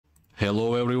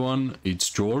Hello everyone, it's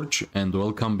George and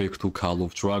welcome back to Call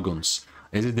of Dragons.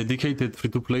 As a dedicated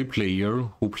free-to-play player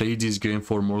who played this game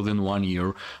for more than 1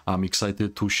 year, I'm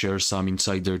excited to share some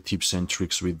insider tips and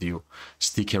tricks with you.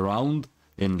 Stick around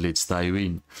and let's dive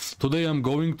in. Today I'm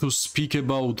going to speak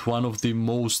about one of the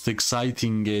most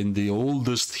exciting and the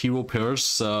oldest hero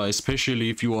pairs,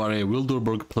 especially if you are a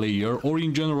Wilderburg player or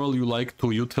in general you like to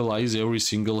utilize every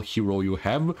single hero you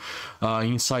have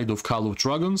inside of Call of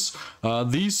Dragons.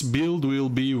 This build will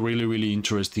be really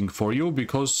interesting for you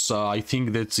because I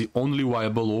think that's the only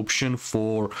viable option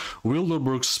for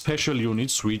Wilderburg special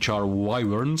units, which are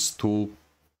Wyverns, to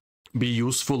be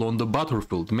useful on the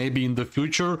battlefield. Maybe in the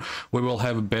future we will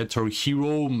have a better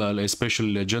hero,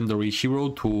 especially legendary hero,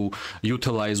 to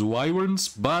utilize Wyverns,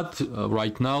 but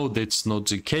right now that's not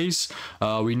the case.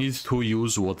 We need to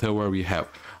use whatever we have.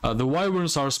 The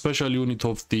Wyverns are a special unit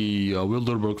of the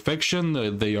Wilderburg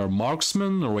faction. They are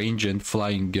marksmen, range and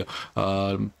flying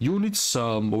units.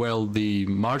 Well, the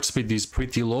march speed is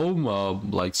pretty low,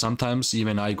 like sometimes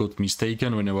even I got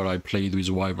mistaken whenever I played with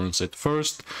Wyverns at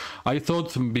first. I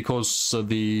thought because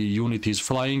the unit is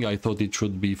flying, I thought it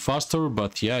should be faster,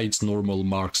 but yeah, it's normal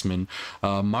marksman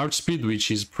march speed,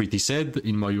 which is pretty sad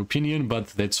in my opinion, but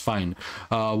that's fine.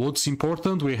 What's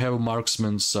important, we have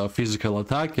marksman's physical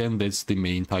attack, and that's the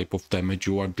main type of damage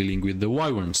you are dealing with the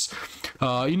Wyverns.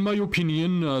 In my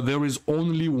opinion, there is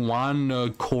only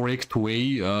one correct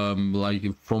way, like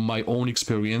from my own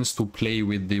experience, to play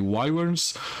with the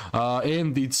Wyverns,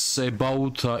 and it's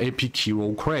about epic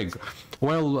hero Kregg.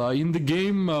 Well, in the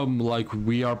game, like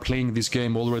we are playing this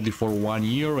game already for 1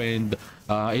 year, and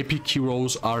epic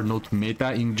heroes are not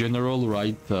meta in general,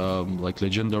 right? Like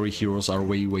legendary heroes are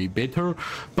way better,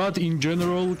 but in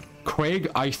general Kregg,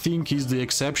 I think, is the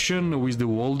exception with the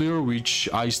Walder, which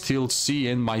I still see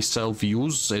and myself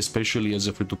use, especially as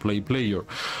a free-to-play player.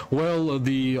 Well,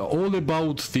 all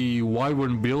about the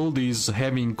Wyvern build is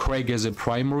having Kregg as a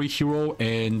primary hero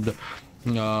and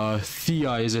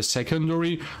Thea is a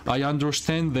secondary. I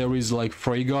understand there is like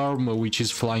Freygar, which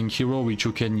is flying hero, which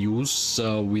you can use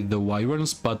with the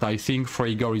Wyverns, but I think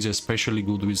Freygar is especially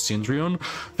good with Centurion.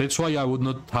 That's why I would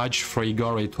not touch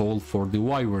Freygar at all for the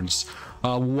Wyverns.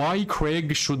 Why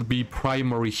Kregg should be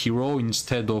primary hero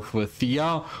instead of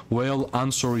Thea? Well,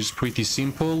 answer is pretty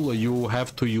simple. You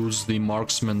have to use the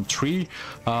marksman tree,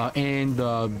 and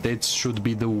that should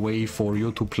be the way for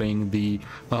you to playing the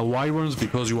Wyverns,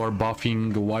 because you are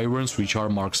buffing the Wyverns, which are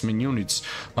marksman units.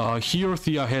 Here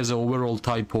Thea has an overall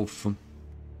type of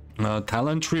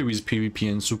talent tree with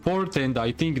PvP and support, and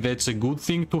I think that's a good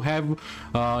thing to have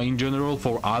in general.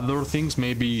 For other things,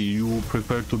 maybe you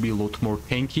prefer to be a lot more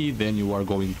tanky, then you are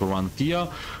going to run Thea,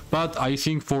 but I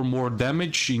think for more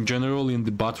damage in general in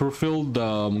the battlefield,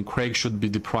 Kregg should be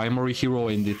the primary hero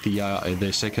and the Thea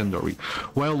the secondary.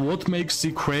 Well, what makes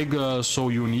the Kregg so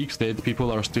unique that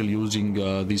people are still using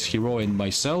this hero and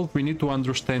myself? We need to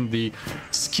understand the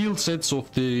skill sets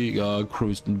of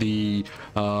the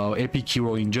epic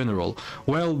hero in general.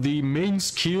 Well, the main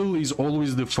skill is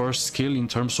always the first skill in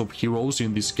terms of heroes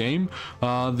in this game.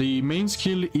 The main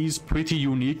skill is pretty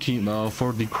unique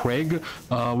for the Kregg,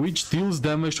 which deals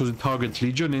damage to the target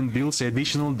legion and deals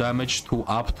additional damage to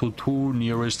up to 2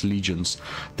 nearest legions.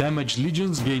 Damaged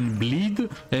legions gain bleed,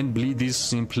 and bleed is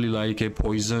simply like a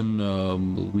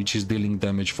poison which is dealing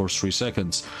damage for 3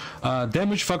 seconds.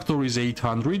 Damage factor is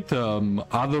 800,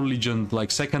 other legion like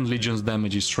second legion's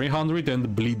damage is 300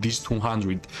 and bleed is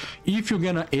 200. If you're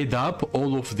gonna add up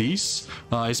all of these,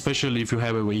 especially if you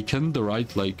have awakened,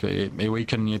 right, like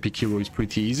awakening epic hero is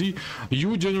pretty easy,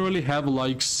 you generally have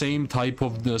like same type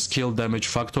of the skill damage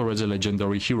factor as a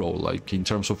legendary hero, like in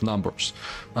terms of numbers.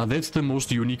 That's the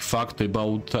most unique fact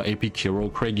about epic hero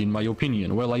Kregg, in my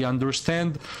opinion. Well, I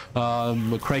understand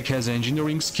Kregg has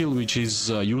engineering skill, which is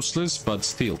useless, but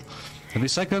still. The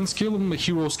second skill,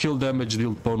 hero skill damage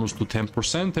dealt bonus to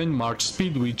 10%, and march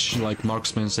speed, which like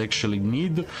marksmen actually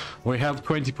need, we have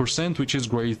 20%, which is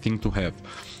great thing to have.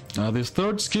 The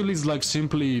third skill is like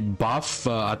simply buff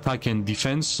attack and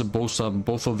defense. Both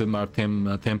of them are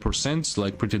 10%,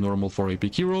 like pretty normal for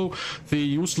epic hero. The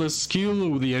useless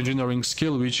skill, the engineering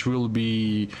skill, which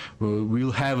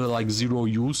will have like 0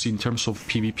 use in terms of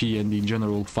PvP and in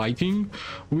general fighting,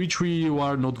 which we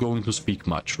are not going to speak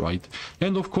much, right?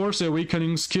 And of course,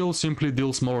 awakening skill simply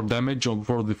deals more damage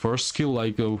for the first skill.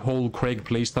 Like the whole Kregg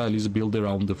playstyle is built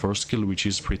around the first skill, which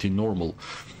is pretty normal.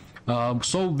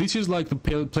 So this is like the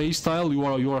playstyle.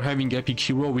 You are having epic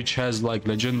hero, which has like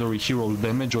legendary hero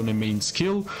damage on the main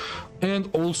skill. And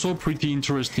also pretty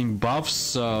interesting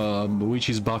buffs, which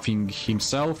is buffing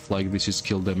himself, like this is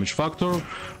skill damage factor,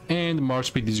 and march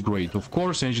speed is great. Of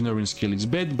course, engineering skill is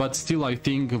bad, but still I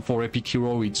think for epic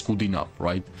hero it's good enough,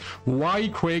 right? Why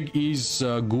Kregg is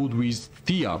good with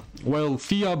Thea? Well,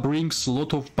 Thea brings a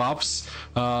lot of buffs,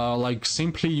 like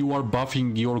simply you are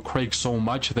buffing your Kregg so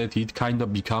much that it kind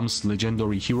of becomes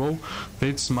legendary hero.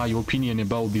 That's my opinion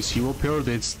about this hero pair.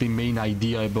 That's the main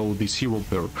idea about this hero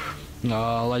pair.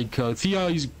 Thea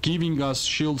is giving us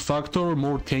shield factor,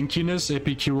 more tankiness.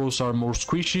 Epic heroes are more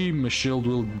squishy. Shield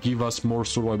will give us more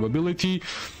survivability.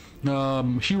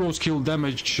 Hero skill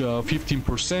damage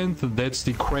 15%. That's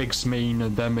the Kregg's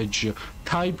main damage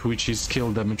type, which is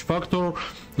skill damage factor.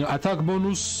 Attack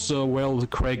bonus, well,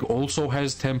 Kregg also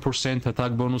has 10%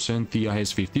 attack bonus and Thea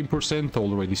has 15%,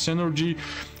 already synergy.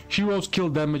 Hero skill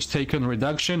damage taken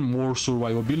reduction, more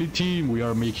survivability. We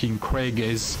are making Kregg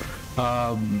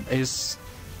as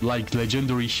like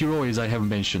legendary hero, as I have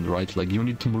mentioned, right? Like you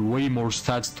need way more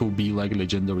stats to be like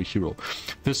legendary hero.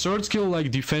 The third skill,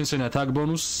 like defense and attack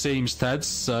bonus, same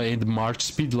stats, and march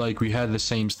speed, like we had the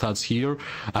same stats here.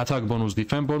 Attack bonus,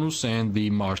 defense bonus, and the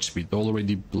march speed.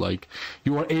 Already, like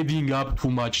you are adding up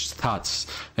too much stats.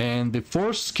 And the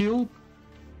fourth skill,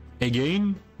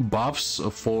 again, buffs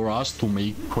for us to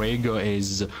make Kregg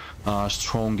as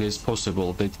strong as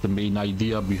possible. That's the main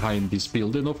idea behind this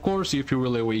build. And of course, if you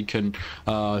will awaken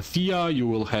Thea, you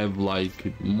will have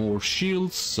like more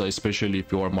shields, especially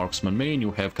if you are marksman main. You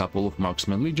have a couple of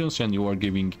marksman legions and you are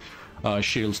giving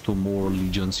shields to more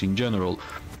legions in general.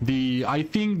 I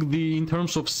think in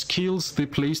terms of skills, the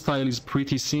playstyle is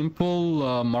pretty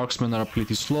simple. Marksmen are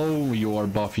pretty slow. You are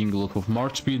buffing a lot of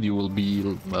march speed. You will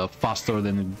be faster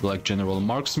than like general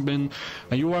marksmen.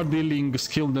 You are dealing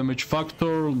skill damage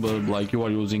factor, like you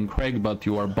are using Kregg, but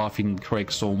you are buffing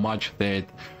Kregg so much that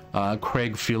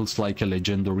Kregg feels like a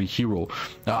legendary hero.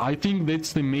 I think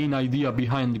that's the main idea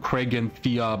behind Kregg and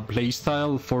Thea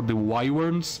playstyle. For the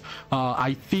Wyverns,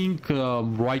 I think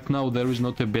right now there is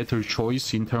not a better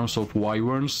choice in terms of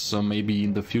Wyverns. Maybe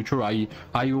in the future. I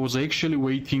was actually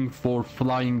waiting for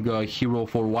flying hero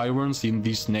for Wyverns in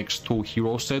this next two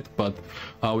hero set, but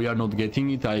we are not getting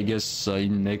it. I guess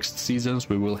in next seasons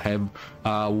we will have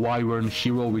Wyvern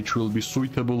hero which will be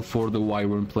suitable for the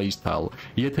Wyvern playstyle.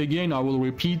 Yet again, I will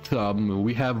repeat,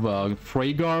 we have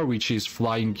Freygar, which is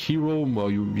flying hero.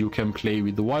 You can play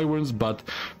with the Wyverns, but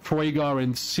Freygar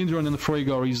and Syndron and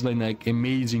Freygar is like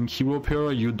amazing hero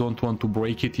pair. You don't want to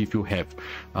break it if you have.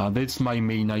 That's my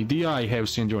main idea. I have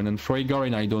Syndron and Freygar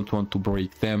and I don't want to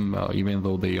break them, even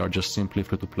though they are just simply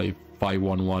free to play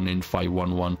 5-1-1 and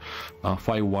 5-1-1,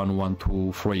 5-1-1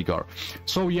 to Freygar.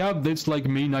 So yeah, that's like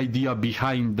main idea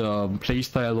behind the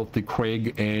playstyle of the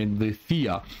Kregg and the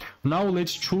Thea. Now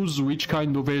let's choose which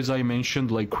kind of, as I mentioned,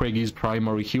 like Kregg is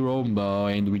primary hero,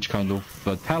 and which kind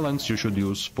of talents you should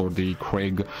use for the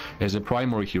Kregg as a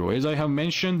primary hero. As I have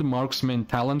mentioned, marksman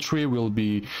talent tree will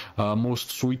be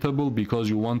most suitable because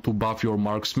you want to buff your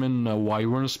marksman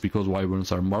Wyverns, because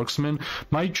Wyverns are marksmen.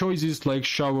 My choice is like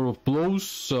shower of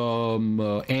blows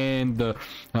and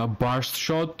burst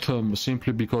shot,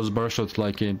 simply because burst shot is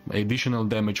like an additional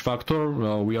damage factor.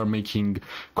 We are making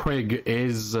Kregg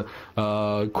as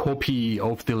copy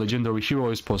of the legendary hero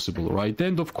as possible, right?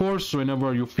 And of course,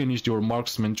 whenever you finish your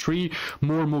marksman tree,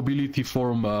 more mobility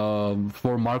for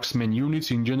marksman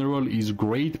units in general is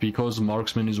great, because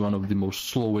marksman is one of the most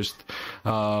slowest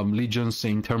legions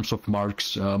in terms of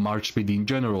march speed in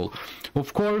general.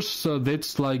 Of course,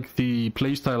 that's like the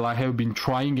playstyle I have been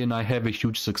trying and I have a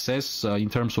huge success in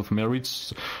terms of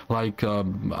merits. Like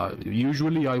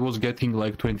usually I was getting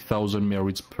like 20,000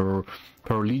 merits per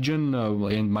legion,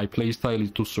 and my playstyle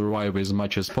is to survive as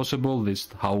much as possible. That's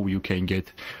how you can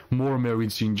get more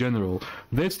merits in general.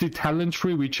 That's the talent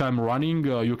tree which I'm running.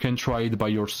 You can try it by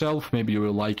yourself. Maybe you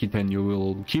will like it and you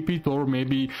will keep it, or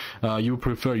maybe you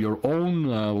prefer your own.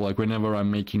 Like whenever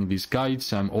I'm making these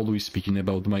guides, I'm always speaking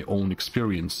about my own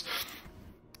experience.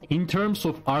 In terms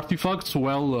of artifacts,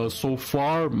 well, so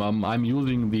far I'm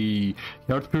using the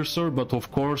Heartpiercer, but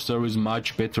of course there is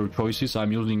much better choices.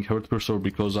 I'm using Heartpiercer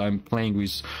because I'm playing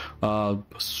with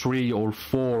 3 or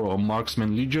 4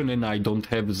 Marksman Legion and I don't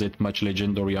have that much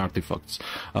legendary artifacts,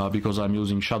 because I'm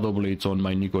using Shadow Blades on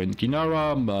my Nico and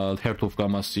Kinara, Heart of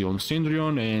Gamasi on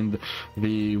Syndrion, and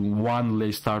the one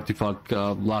last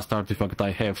artifact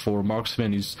I have for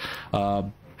Marksman is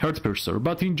Heartpiercer.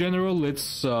 But in general,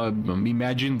 let's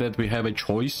imagine that we have a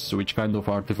choice which kind of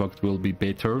artifact will be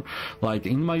better. Like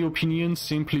in my opinion,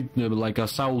 simply like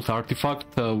assault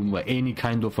artifact, any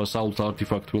kind of assault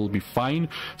artifact will be fine,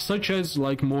 such as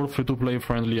like more free-to-play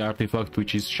friendly artifact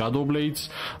which is Shadow Blades,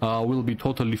 will be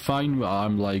totally fine.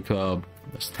 I'm like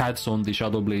stats on the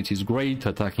Shadow Blades is great,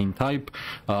 attacking type.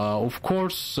 Of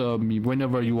course,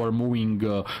 whenever you are moving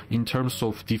in terms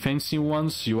of defensive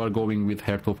ones, you are going with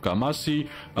Heart of Gamasi.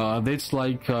 That's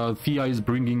like Thea is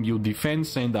bringing you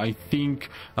defense, and I think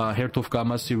Heart of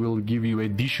Gamasi will give you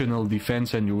additional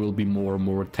defense and you will be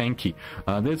more tanky.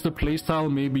 That's the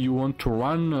playstyle maybe you want to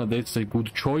run, that's a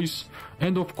good choice.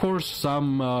 And of course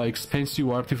some expensive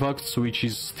artifacts which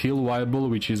is still viable,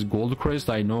 which is Goldcrest.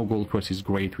 I know Goldcrest is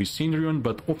great with Cindrion,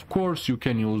 but of course you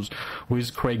can use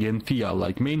with Kregg and Thea.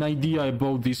 Like main idea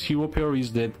about this hero pair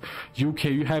is that you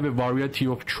have a variety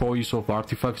of choice of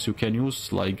artifacts you can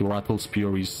use. Like Rattle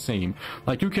Spear is same.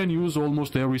 Like you can use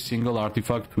almost every single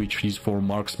artifact which is for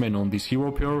marksman on this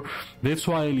hero pair. That's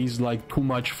why it is like too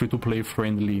much free to play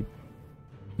friendly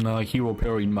hero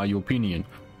pair in my opinion.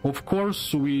 Of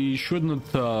course, we shouldn't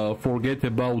forget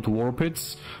about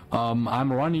Warpets.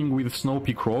 I'm running with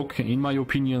Snowy Croc. In my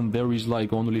opinion, there is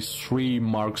like only 3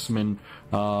 marksman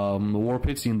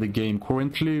Warpets in the game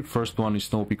currently. First one is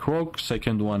Snowy Croc,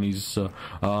 second one is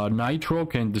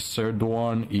Nightrock, and the third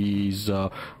one is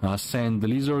Sand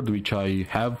Lizard, which I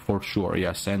have for sure.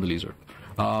 Yeah, Sand Lizard.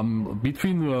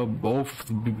 Between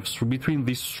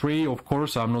these 3, of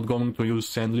course, I'm not going to use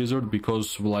Sand Lizard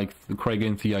because like Kregg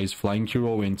and Thea is flying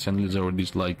hero and Sand Lizard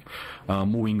is like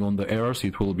moving on the airs.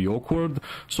 It will be awkward.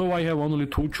 So I have only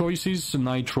 2 choices,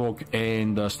 Nightrock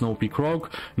and Snowy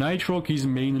Croc. Nightrock is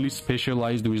mainly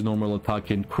specialized with normal attack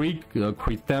and crit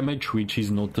damage, which is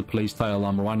not the playstyle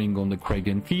I'm running on the Kregg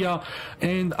and Thea.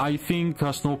 And I think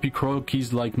Snowy Croc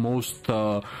is like most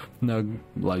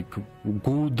like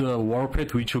good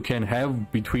Warpet which you can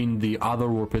have between the other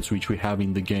Warpets which we have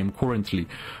in the game currently.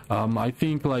 I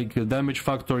think like the damage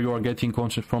factor you are getting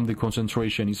from the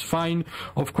concentration is fine.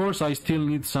 Of course, I still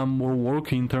need some more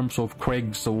work in terms of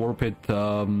Kregg's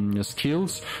Warpet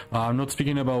skills. I'm not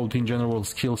speaking about in general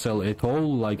skill cell at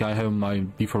all, like I have my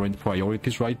different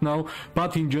priorities right now,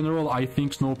 but in general I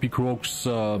think Snowy Croc's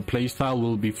playstyle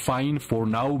will be fine for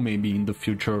now. Maybe in the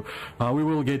future we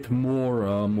will get more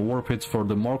Warpets for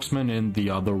the marksman, and the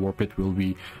other Warpet will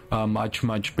be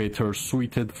much better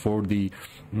suited for the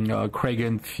Kregg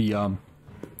and Thea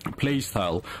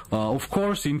playstyle. Of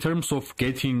course, in terms of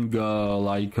getting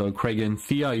like Kregg and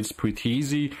Thea, it's pretty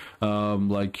easy.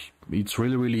 Like it's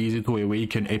really easy to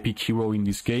awaken epic hero in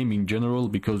this game in general,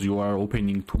 because you are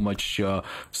opening too much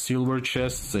silver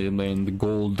chests and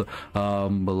gold.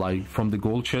 Like from the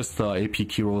gold chest,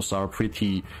 epic heroes are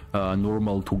pretty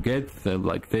normal to get.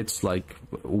 Like that's like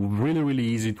really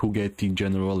easy to get in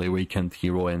general, awakened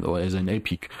hero and as an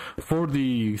epic. For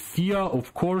the Thea,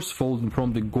 of course,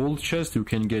 from the gold chest you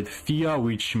can get Thea,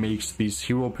 which makes this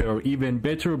hero pair even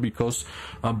better, because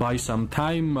by some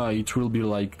time it will be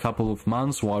like couple of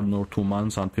months, 1 or 2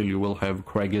 months, until you will have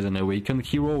Kregg as an awakened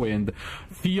hero. And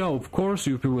Thea, of course,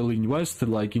 if you will invest,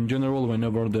 like in general,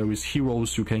 whenever there is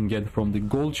heroes you can get from the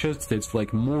gold chest, that's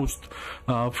like most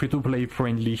free-to-play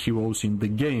friendly heroes in the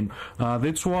game.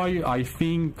 That's why I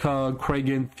think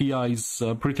Kregg and Thea is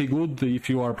pretty good. If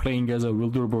you are playing as a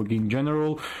Wilderberg in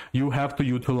general, you have to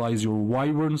utilize your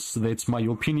Wyverns. That's my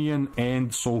opinion,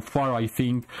 and so far I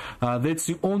think that's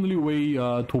the only way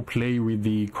to play with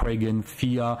the Kregg and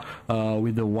Thea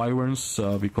with the Wyverns,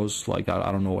 because like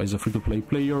I don't know, as a free-to-play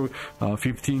player,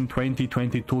 15, 20,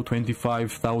 22,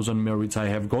 25,000 merits I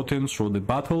have gotten through the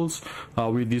battles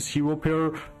with this hero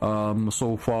pair.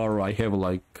 So far I have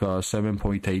like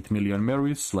 7.8 million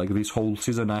merits. Like this whole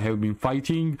season I have been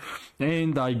fighting,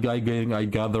 and I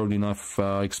gathered enough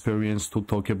experience to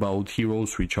talk about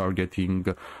heroes which are getting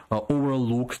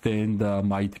overlooked and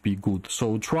might be good.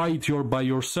 So try it by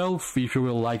yourself. If you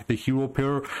will like the hero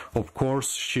pair, of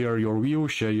course, share your view,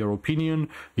 share your opinion.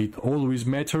 It always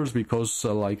matters, because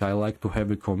like I like to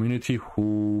have a community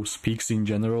who speaks in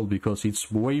general, because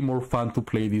it's way more fun to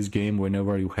play this game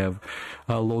whenever you have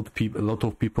a lot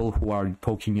of people who are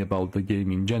talking about the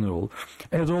game in general.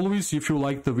 As always, if you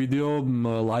like the video,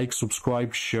 like,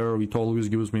 subscribe, share. It always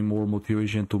gives me more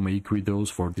motivation to make videos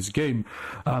for this game.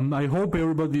 I hope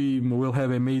everybody will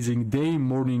have an amazing day,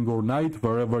 morning or night,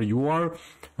 wherever you are.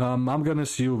 I'm gonna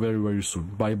see you very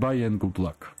soon. Bye bye and good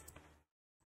luck.